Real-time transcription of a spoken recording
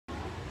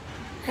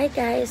Hi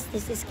guys,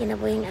 this is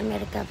Kinabuhing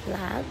America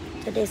vlog.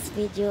 Today's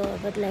video I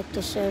would like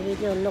to share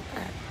with you look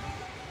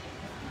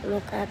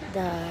at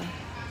the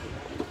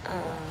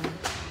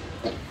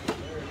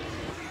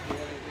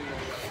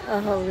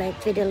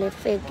like fiddle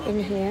fig in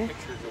here,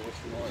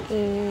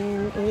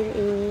 and it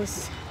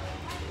is,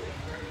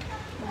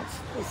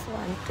 what's this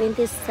one,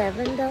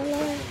 $27.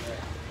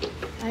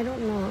 I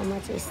don't know how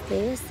much is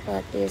this,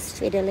 but it's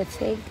fiddle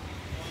fig,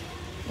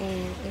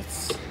 and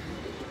it's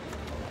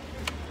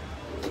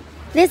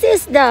this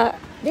is the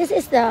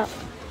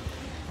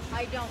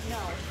I don't know.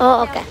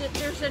 Oh, okay.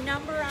 There's a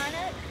number on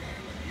it.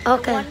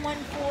 Okay.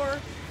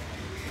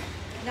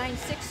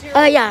 114960.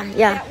 Oh yeah.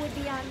 That would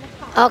be on the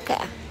top.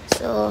 Okay,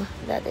 so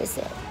that is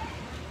it.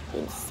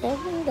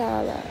 $7.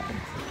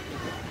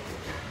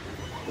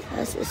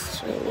 This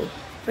is really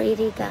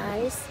pretty,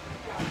 guys.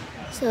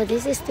 So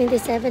this is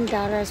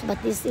 $27,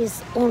 but this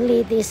is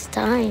only this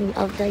time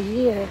of the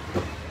year.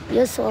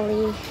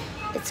 Usually,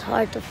 it's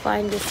hard to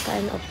find this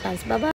kind of plants. Bye bye.